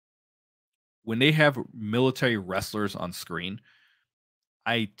 when they have military wrestlers on screen,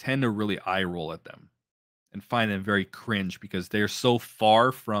 I tend to really eye roll at them and find them very cringe because they're so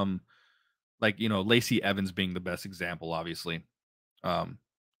far from, like, Lacey Evans being the best example, obviously. Um,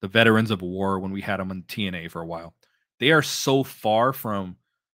 the Veterans of War, when we had them on TNA for a while, they are so far from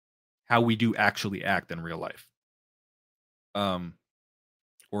how we do actually act in real life.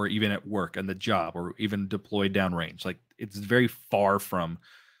 Or even at work and the job, or even deployed downrange. Like, it's very far from.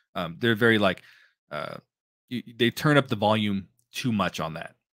 They're very like, uh, they turn up the volume too much on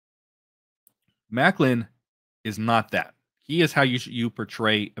that. Maclin is not that. He is how you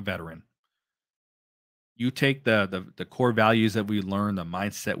portray a veteran. You take the core values that we learned, the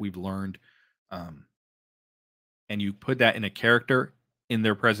mindset we've learned, um, and you put that in a character in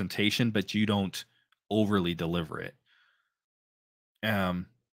their presentation, but you don't overly deliver it. Um,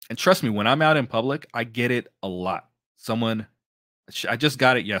 and trust me, when I'm out in public, I get it a lot. I just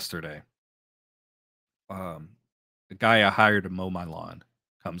got it yesterday. Um, the guy I hired to mow my lawn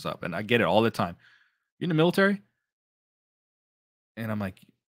comes up, and I get it all the time. You in the military? And I'm like,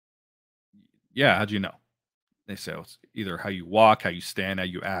 yeah. How'd you know? They say, "Oh, it's either how you walk, how you stand, how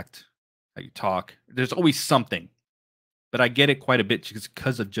you act, how you talk." There's always something, but I get it quite a bit just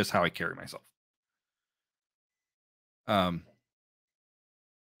because of just how I carry myself. Um,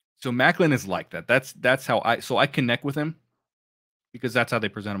 so Macklin is like that. That's how I connect with him because that's how they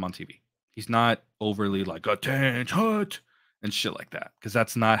present him on TV. He's not overly like attention and shit like that because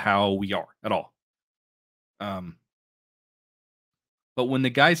that's not how we are at all. Um, but when the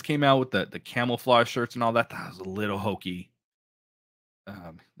guys came out with the camouflage shirts and all that, that was a little hokey.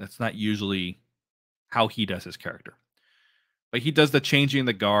 That's not usually how he does his character. But he does the changing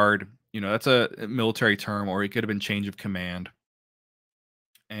the guard. That's a military term, or it could have been change of command.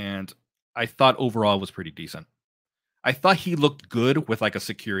 And I thought overall it was pretty decent. I thought he looked good with like a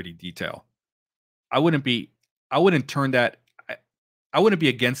security detail. I wouldn't be, I wouldn't turn that, I wouldn't be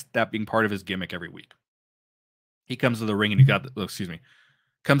against that being part of his gimmick every week. He comes to the ring and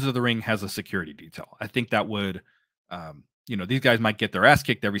comes to the ring, has a security detail. I think that would, these guys might get their ass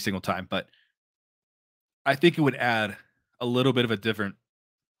kicked every single time, but I think it would add a little bit of a different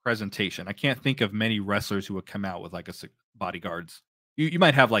presentation. I can't think of many wrestlers who would come out with like bodyguards. You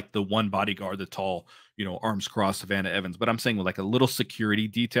might have like the one bodyguard, the tall, arms crossed Savannah Evans, but I'm saying with like a little security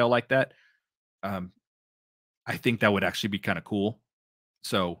detail like that, um, I think that would actually be kind of cool.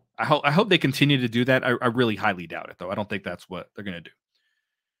 So I hope they continue to do that. I really highly doubt it though. I don't think that's what they're gonna do.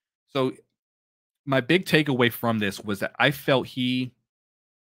 So my big takeaway from this was that I felt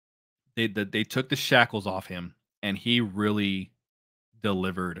they took the shackles off him and he really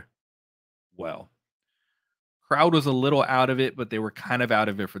delivered well. Crowd was a little out of it, but they were kind of out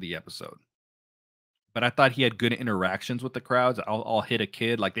of it for the episode. But I thought he had good interactions with the crowds. I'll hit a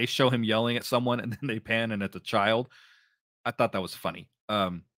kid, like they show him yelling at someone and then they pan and it's a child. I thought that was funny.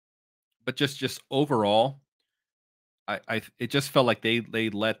 But just overall, I it just felt like they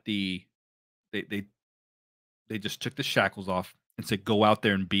let they they they just took the shackles off and said go out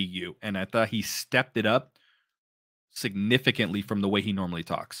there and be you. And I thought he stepped it up significantly from the way he normally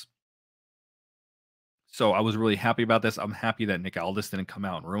talks. So I was really happy about this. I'm happy that Nick Aldis didn't come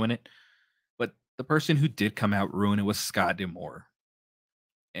out and ruin it. But the person who did come out ruin it was Scott D'Amore.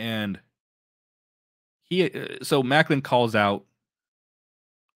 And so Macklin calls out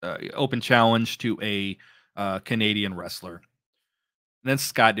open challenge to a Canadian wrestler. And then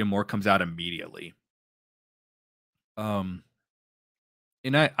Scott D'Amore comes out immediately. Um,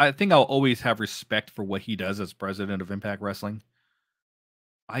 and I think I'll always have respect for what he does as president of Impact Wrestling.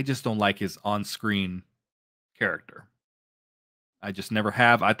 I just don't like his on-screen character. I just never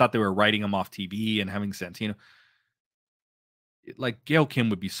have. I thought they were writing him off TV and having Santino. Like Gail Kim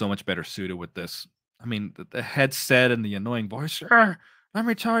would be so much better suited with this. I mean, the headset and the annoying voice. Let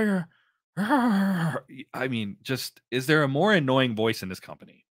me tell you. I mean, just is there a more annoying voice in this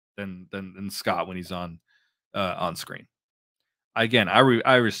company than Scott when he's on screen? Again,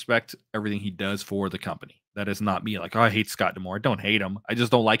 I respect everything he does for the company. That is not me. Like, oh, I hate Scott Demore. I don't hate him. I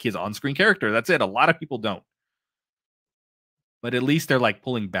just don't like his on-screen character. That's it. A lot of people don't. But at least they're like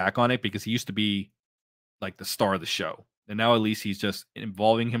pulling back on it because he used to be like the star of the show. And now at least he's just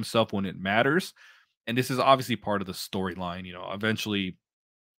involving himself when it matters. And this is obviously part of the storyline. Eventually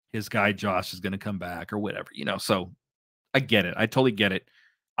his guy Josh is going to come back or whatever. So I get it. I totally get it.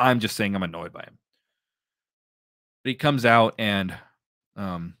 I'm just saying I'm annoyed by him. But he comes out and,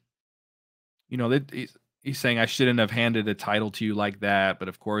 um, he's saying I shouldn't have handed a title to you like that. But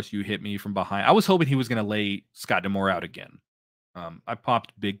of course you hit me from behind. I was hoping he was going to lay Scott Demore out again. I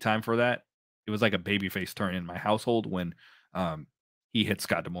popped big time for that. It was like a babyface turn in my household when he hit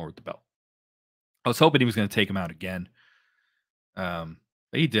Scott Demore with the belt. I was hoping he was going to take him out again, but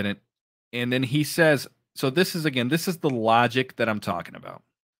he didn't. And then he says, so this is the logic that I'm talking about.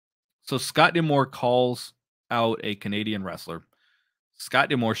 So Scott Demore calls out a Canadian wrestler. Scott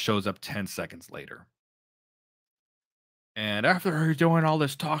Demore shows up 10 seconds later. And after doing all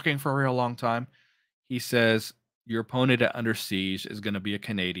this talking for a real long time, he says, your opponent at Under Siege is going to be a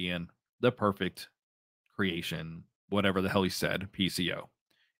Canadian, the perfect creation, whatever the hell he said, PCO.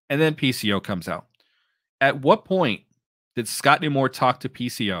 And then PCO comes out. At what point did Scott Demore talk to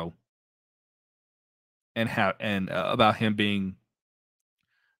PCO and about him being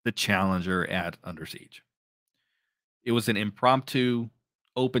the challenger at Under Siege? It was an impromptu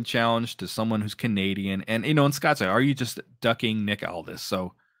open challenge to someone who's Canadian. And Scott's like, are you just ducking Nick Aldis?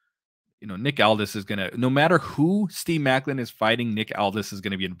 So, Nick Aldis is going to, no matter who Steve Maclin is fighting, Nick Aldis is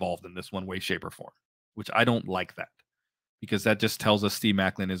going to be involved in this one way, shape, or form, which I don't like that because that just tells us Steve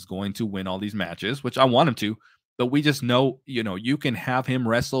Maclin is going to win all these matches, which I want him to. But we just know, you can have him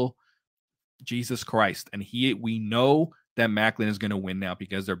wrestle Jesus Christ. And we know that Maclin is going to win now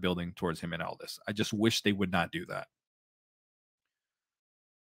because they're building towards him and Aldis. I just wish they would not do that.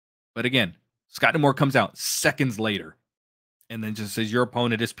 But again, Scott Demore comes out seconds later and then just says, your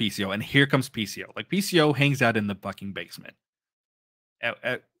opponent is PCO. And here comes PCO. Like, PCO hangs out in the fucking basement.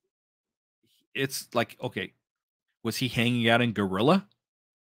 It's like, okay, was he hanging out in Gorilla?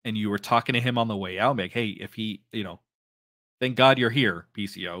 And you were talking to him on the way out? Like, hey, if he, thank God you're here,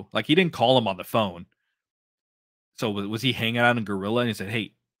 PCO. Like, he didn't call him on the phone. So was he hanging out in Gorilla? And he said,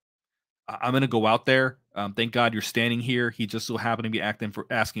 hey, I'm going to go out there. Thank God you're standing here. He just so happened to be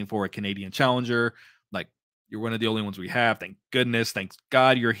asking for a Canadian challenger. Like, you're one of the only ones we have. Thank goodness. Thanks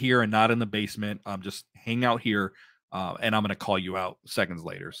God you're here and not in the basement. Just hang out here. And I'm going to call you out seconds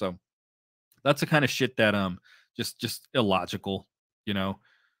later. So that's the kind of shit that just illogical,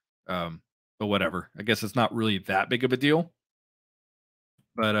 but whatever. I guess it's not really that big of a deal.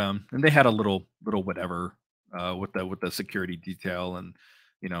 But and they had a little whatever with the security detail, and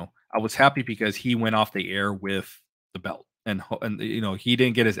I was happy because he went off the air with the belt, and he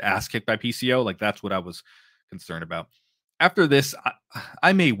didn't get his ass kicked by PCO. Like, that's what I was concerned about. After this,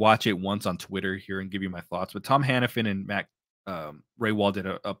 I may watch it once on Twitter here and give you my thoughts. But Tom Hannafin and Mac Ray Wall did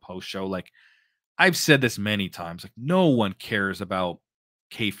a post show. Like, I've said this many times. Like, no one cares about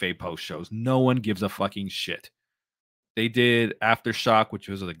kayfabe post shows. No one gives a fucking shit. They did Aftershock, which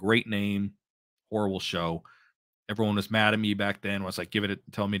was a great name, horrible show. Everyone was mad at me back then. Was like,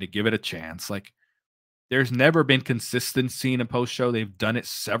 tell me to give it a chance. Like, there's never been consistency in a post show. They've done it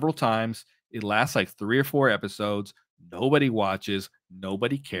several times. It lasts like 3 or 4 episodes. Nobody watches.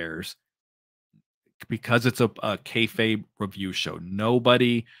 Nobody cares because it's a kayfabe review show.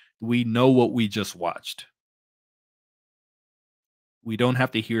 We know what we just watched. We don't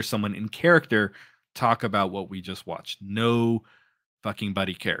have to hear someone in character talk about what we just watched. No fucking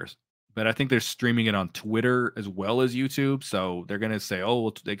buddy cares. But I think they're streaming it on Twitter as well as YouTube. So they're going to say, oh,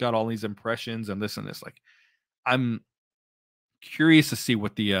 well, they got all these impressions and this and this. Like, I'm curious to see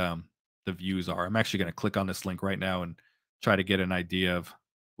what the views are. I'm actually going to click on this link right now and try to get an idea of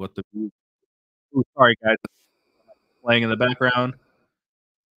what the views. Ooh, sorry, guys. Playing in the background.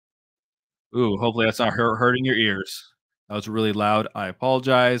 Ooh, hopefully that's not hurting your ears. That was really loud. I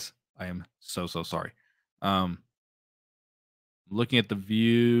apologize. I am so sorry. Looking at the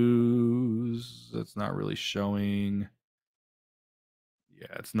views, it's not really showing. Yeah,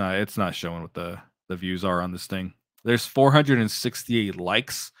 it's not showing what the views are on this thing. There's 468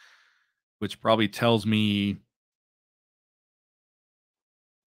 likes, which probably tells me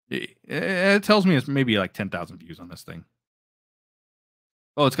it tells me it's maybe like 10,000 views on this thing.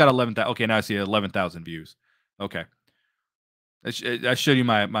 Oh, it's got 11,000. Okay, now I see 11,000 views. Okay. I showed you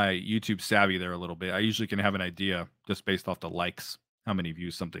my YouTube savvy there a little bit. I usually can have an idea just based off the likes, how many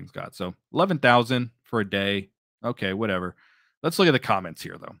views something's got. So 11,000 for a day. Okay, whatever. Let's look at the comments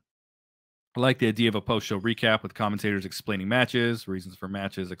here, though. I like the idea of a post show recap with commentators explaining matches, reasons for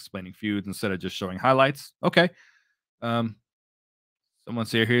matches, explaining feuds instead of just showing highlights. Okay. Um, Someone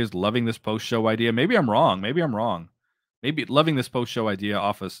say here's loving this post show idea. Maybe I'm wrong. Maybe I'm wrong. Maybe loving this post show idea.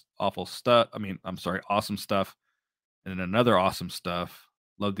 Office awful stuff. I mean, I'm sorry, awesome stuff. And then another awesome stuff.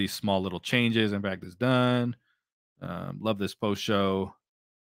 Love these small little changes. Impact is done. Love this post show.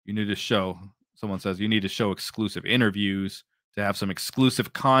 You need to show. Someone says you need to show exclusive interviews to have some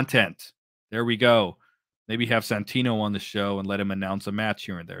exclusive content. There we go. Maybe have Santino on the show and let him announce a match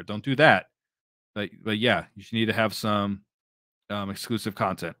here and there. Don't do that. But yeah, you should need to have some exclusive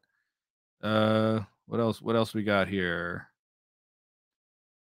content. What else? What else we got here?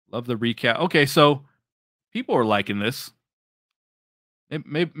 Love the recap. Okay, so people are liking this.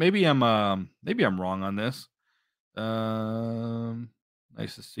 Maybe I'm wrong on this.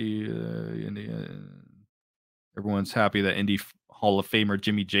 Nice to see India. Everyone's happy that Hall of Famer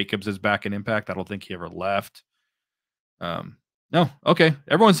Jimmy Jacobs is back in Impact. I don't think he ever left. No, okay.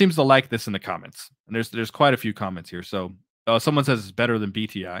 Everyone seems to like this in the comments, and there's quite a few comments here. So someone says it's better than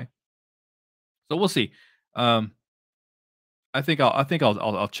BTI. So we'll see. Um,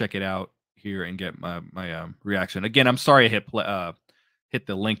 I'll check it out here and get my reaction. Again, I'm sorry I hit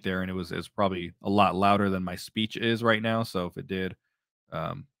the link there, and it was probably a lot louder than my speech is right now. So if it did,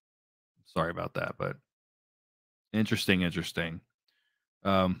 um, sorry about that. But interesting.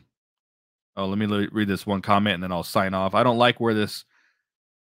 Um, oh, let me read this one comment, and then I'll sign off. I don't like this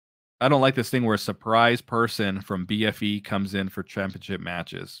thing where a surprise person from BFE comes in for championship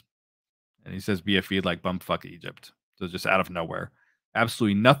matches. And he says BFE like bumfuck Egypt. So just out of nowhere.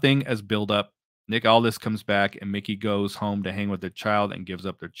 Absolutely nothing as build up. Nick Aldis comes back and Mickey goes home to hang with their child and gives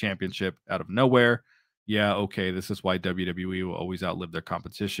up their championship out of nowhere. Yeah, okay. This is why WWE will always outlive their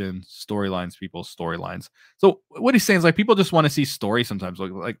competition. Storylines, people, storylines. So what he's saying is like people just want to see story sometimes.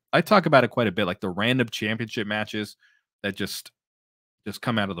 Like I talk about it quite a bit, like the random championship matches that just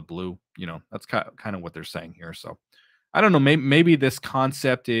come out of the blue. You know, that's kind of what they're saying here. So I don't know. Maybe this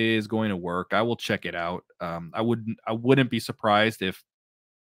concept is going to work. I will check it out. I wouldn't be surprised if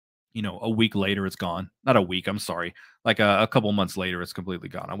a week later it's gone. Not a week. I'm sorry. Like a couple months later it's completely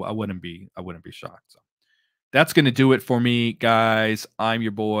gone. I wouldn't be shocked. So that's going to do it for me, guys. I'm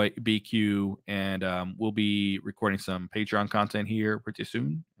your boy BQ, and we'll be recording some Patreon content here pretty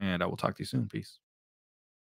soon. And I will talk to you soon. Peace.